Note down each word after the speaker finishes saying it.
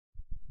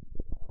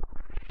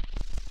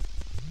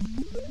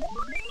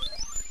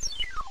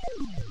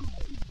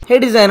Hey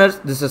designers,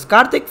 this is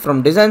Karthik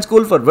from Design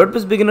School for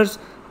WordPress Beginners,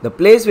 the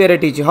place where I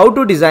teach you how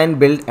to design,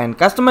 build and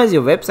customize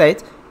your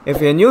websites.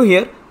 If you're new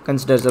here,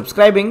 consider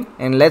subscribing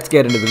and let's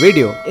get into the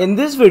video. In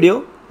this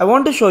video, I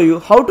want to show you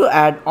how to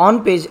add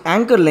on-page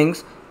anchor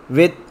links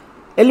with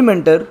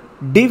Elementor,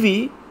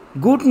 Divi,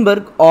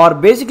 Gutenberg or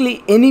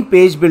basically any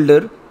page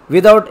builder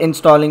without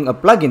installing a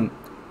plugin.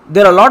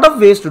 There are a lot of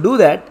ways to do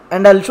that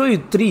and I'll show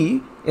you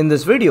 3 in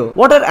this video.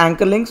 What are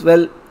anchor links?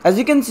 Well, as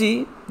you can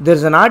see,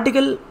 there's an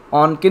article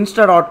on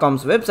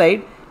Kinsta.com's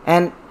website,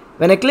 and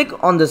when I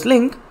click on this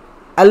link,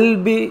 I'll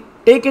be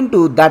taken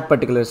to that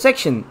particular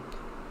section.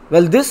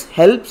 Well, this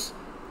helps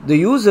the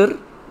user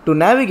to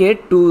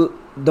navigate to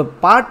the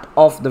part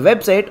of the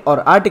website or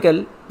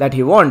article that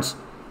he wants,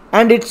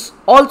 and it's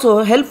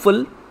also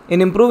helpful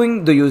in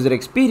improving the user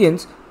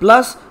experience.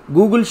 Plus,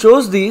 Google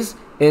shows these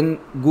in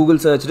Google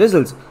search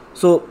results.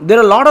 So there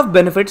are a lot of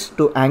benefits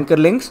to anchor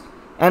links,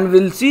 and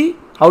we'll see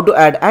how to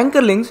add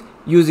anchor links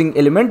using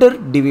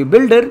Elementor, Divi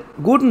Builder,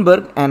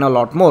 Gutenberg and a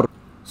lot more.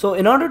 So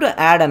in order to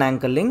add an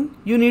anchor link,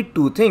 you need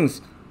 2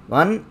 things.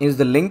 One is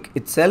the link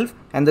itself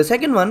and the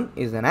second one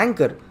is an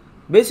anchor.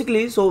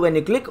 Basically, so when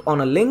you click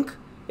on a link,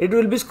 it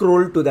will be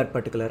scrolled to that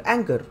particular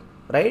anchor,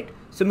 right?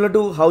 Similar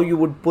to how you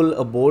would pull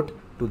a boat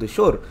to the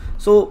shore.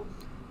 So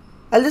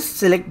I'll just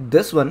select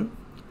this one.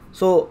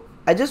 So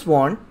I just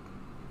want,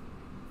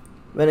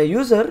 when a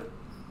user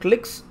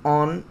clicks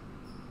on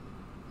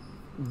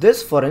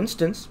this, for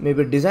instance,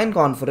 maybe design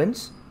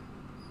conference,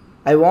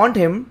 I want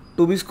him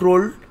to be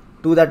scrolled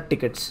to that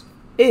tickets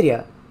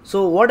area.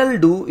 So what I'll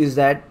do is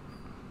that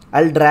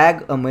I'll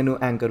drag a menu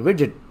anchor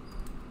widget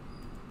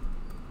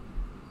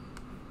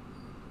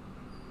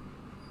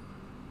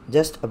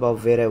just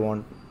above where I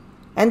want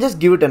and just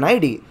give it an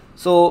ID.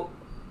 So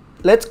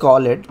let's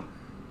call it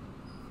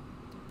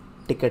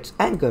tickets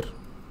anchor.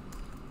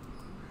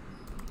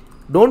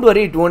 Don't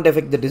worry, it won't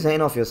affect the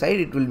design of your site.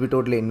 It will be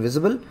totally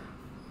invisible.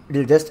 It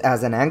will just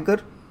as an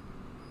anchor.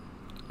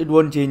 It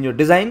won't change your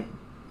design.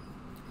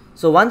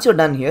 So once you're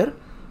done here,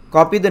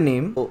 copy the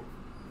name. So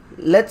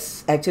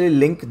let's actually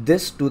link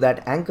this to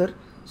that anchor.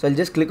 So I'll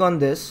just click on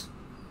this.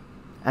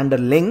 Under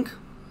link,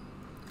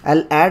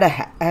 I'll add a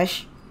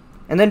hash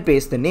and then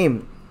paste the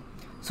name.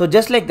 So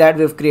just like that,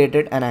 we've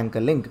created an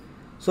anchor link.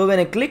 So when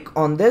I click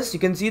on this,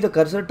 you can see the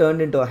cursor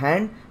turned into a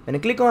hand. When I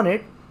click on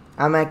it,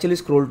 I'm actually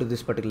scrolled to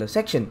this particular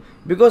section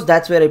because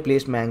that's where I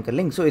placed my anchor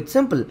link. So it's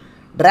simple.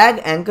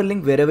 Drag anchor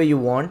link wherever you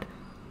want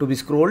to be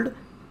scrolled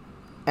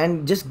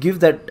and just give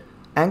that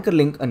anchor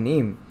link a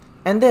name,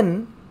 and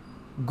then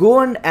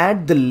go and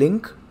add the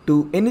link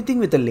to anything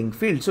with a link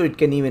field. So it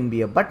can even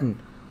be a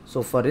button.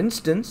 So for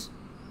instance,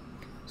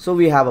 so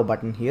we have a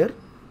button here.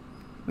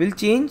 We'll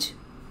change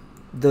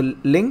the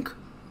link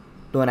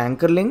to an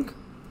anchor link.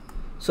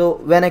 So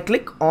when I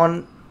click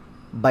on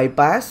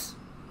bypass,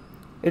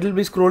 it will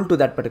be scrolled to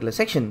that particular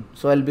section.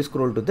 So I'll be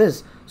scrolled to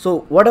this.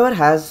 So whatever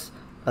has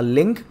a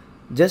link,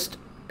 just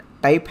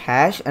type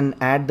hash and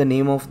add the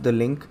name of the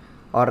link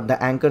or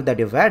the anchor that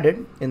you've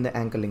added in the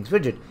anchor links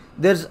widget.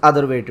 There's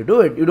other way to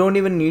do it. You don't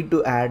even need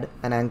to add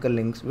an anchor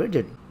links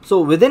widget.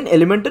 So within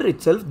Elementor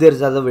itself,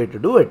 there's other way to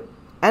do it.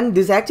 And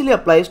this actually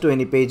applies to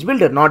any page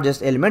builder, not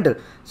just Elementor.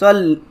 So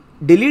I'll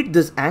delete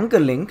this anchor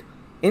link.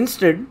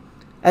 Instead,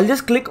 I'll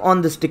just click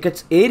on this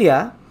tickets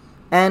area,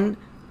 and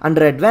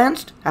under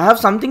advanced, I have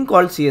something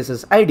called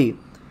CSS ID.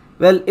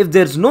 Well, if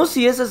there's no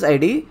CSS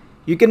ID,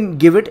 you can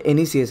give it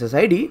any CSS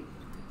ID.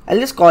 I'll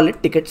just call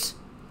it tickets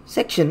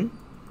section.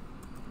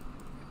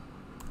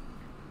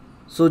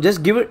 So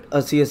just give it a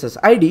CSS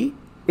ID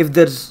if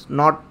there's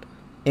not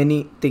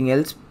anything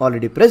else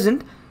already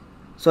present.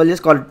 So I'll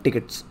just call it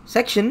tickets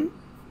section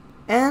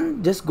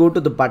and just go to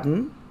the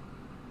button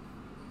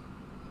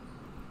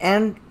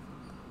and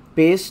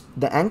paste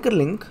the anchor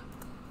link.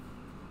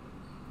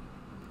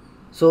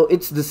 So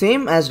it's the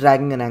same as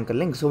dragging an anchor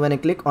link. So when I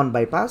click on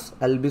bypass,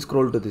 I'll be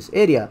scrolled to this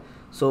area.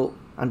 So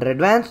under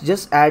advanced,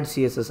 just add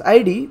CSS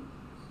ID,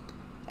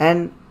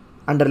 and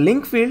under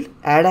link field,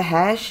 add a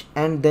hash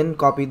and then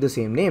copy the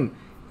same name.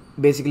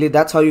 Basically,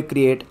 that's how you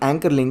create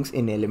anchor links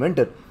in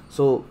Elementor.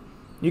 So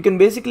you can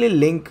basically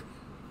link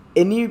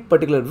any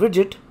particular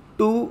widget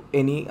to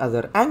any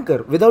other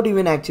anchor without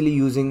even actually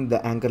using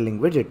the anchor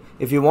link widget.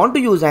 If you want to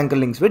use anchor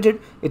links widget,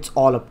 it's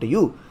all up to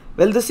you.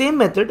 Well, the same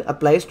method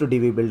applies to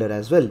Divi Builder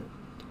as well.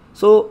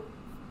 So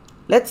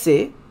let's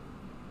say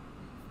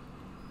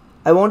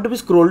I want to be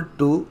scrolled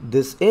to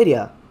this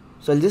area.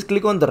 So I'll just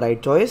click on the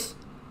right choice.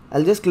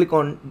 I'll just click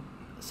on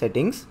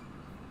settings.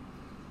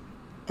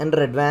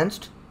 Under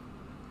advanced,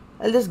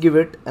 I'll just give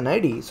it an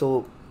ID.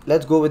 So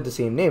let's go with the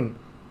same name.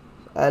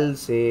 I'll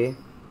say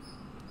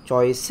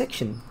choice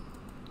section.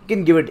 You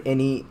can give it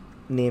any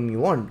name you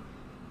want.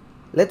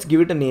 Let's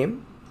give it a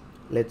name.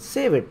 Let's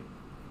save it.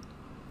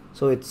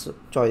 So it's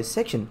choice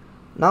section.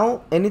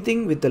 Now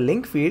anything with the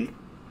link field.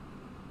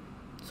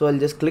 So I'll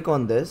just click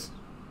on this,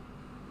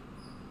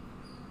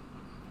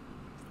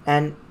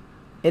 and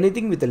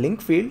anything with a link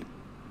field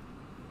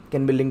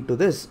can be linked to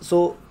this.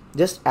 So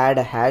just add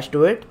a hash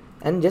to it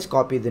and just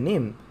copy the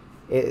name.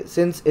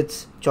 since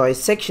it's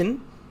choice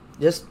section,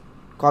 just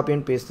copy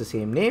and paste the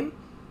same name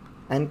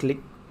and click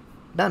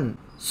done.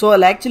 So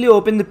I'll actually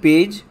open the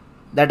page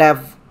that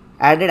I've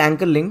added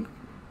anchor link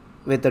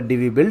with a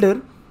Divi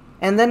Builder,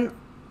 and then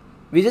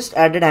we just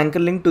added anchor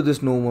link to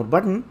this no more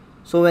button.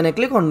 So when I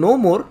click on no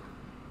more,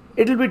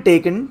 it will be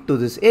taken to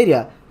this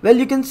area. Well,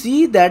 you can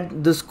see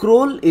that the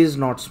scroll is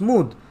not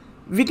smooth.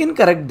 We can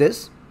correct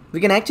this. We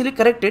can actually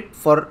correct it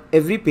for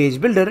every page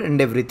builder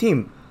and every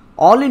theme.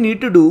 All you need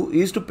to do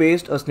is to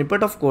paste a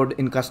snippet of code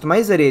in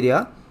customizer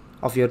area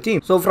of your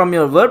theme. So from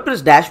your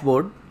WordPress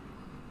dashboard,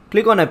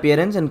 click on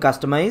appearance and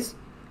customize,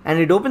 and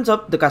it opens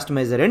up the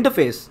customizer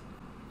interface.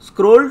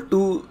 Scroll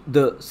to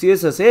the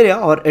CSS area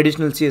or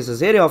additional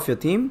CSS area of your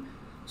theme,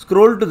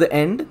 scroll to the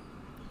end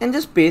and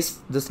just paste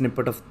the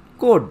snippet of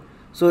code.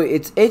 So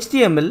it's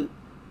HTML,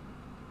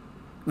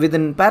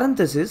 within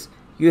parenthesis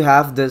you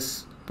have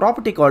this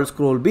property called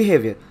scroll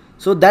behavior.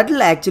 So that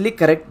will actually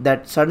correct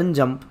that sudden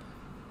jump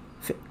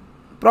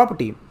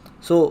property.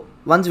 So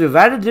once we've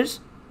added this,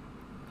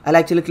 I'll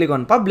actually click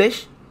on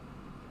publish.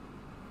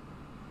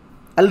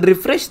 I'll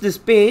refresh this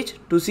page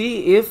to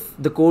see if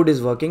the code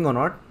is working or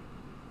not.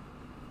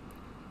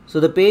 So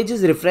the page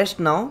is refreshed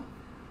now.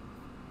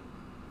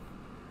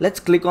 Let's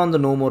click on the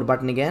no more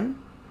button again,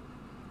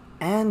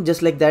 and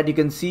just like that you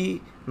can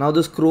see now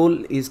the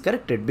scroll is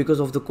corrected because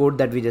of the code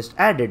that we just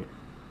added.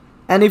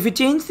 And if you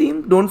change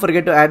theme, don't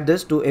forget to add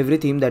this to every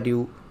theme that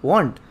you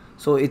want.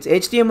 So it's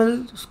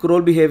HTML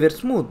scroll behavior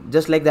smooth.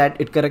 Just like that,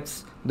 it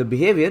corrects the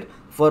behavior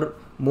for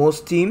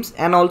most themes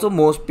and also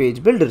most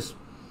page builders.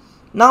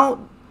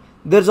 Now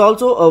there's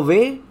also a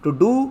way to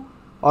do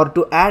or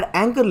to add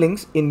anchor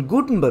links in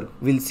Gutenberg.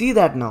 We'll see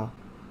that now.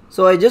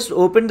 So I just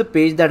opened the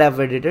page that I've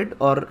edited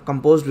or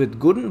composed with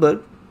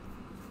Gutenberg.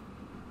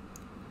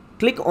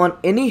 Click on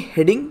any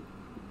heading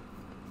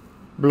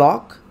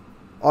block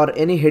or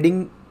any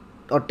heading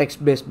or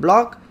text based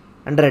block.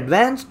 Under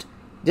advanced,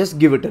 just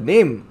give it a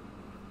name.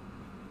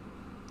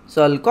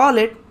 So I'll call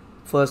it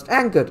first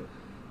anchor,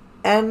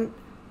 and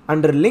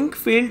under link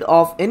field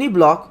of any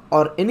block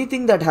or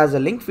anything that has a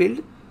link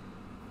field,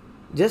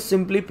 just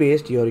simply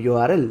paste your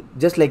URL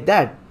just like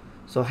that.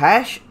 So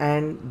hash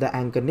and the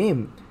anchor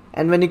name,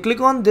 and when you click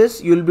on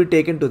this, you will be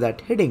taken to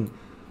that heading.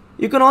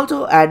 You can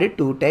also add it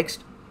to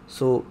text,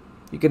 so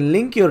you can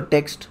link your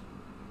text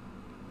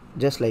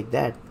just like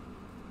that,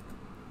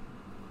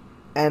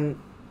 and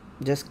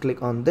just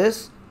click on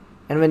this,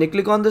 and when you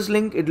click on this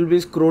link, it will be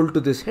scrolled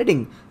to this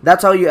heading.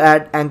 That's how you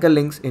add anchor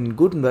links in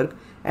Gutenberg,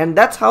 and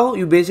that's how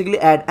you basically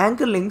add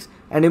anchor links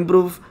and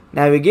improve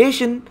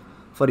navigation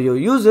for your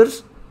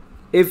users.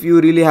 If you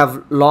really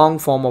have long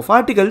form of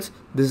articles,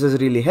 this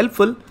is really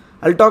helpful.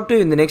 I'll talk to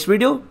you in the next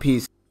video.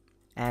 Peace.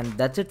 And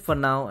that's it for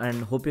now,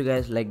 and hope you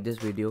guys liked this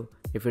video.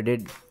 If you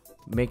did,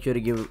 make sure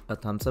to give a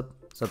thumbs up,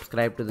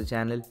 subscribe to the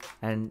channel,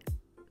 and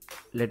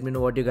let me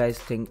know what you guys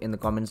think in the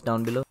comments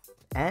down below.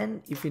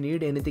 And if you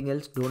need anything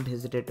else, don't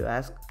hesitate to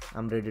ask.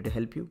 I'm ready to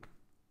help you.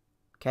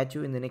 Catch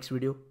you in the next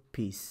video.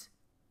 Peace.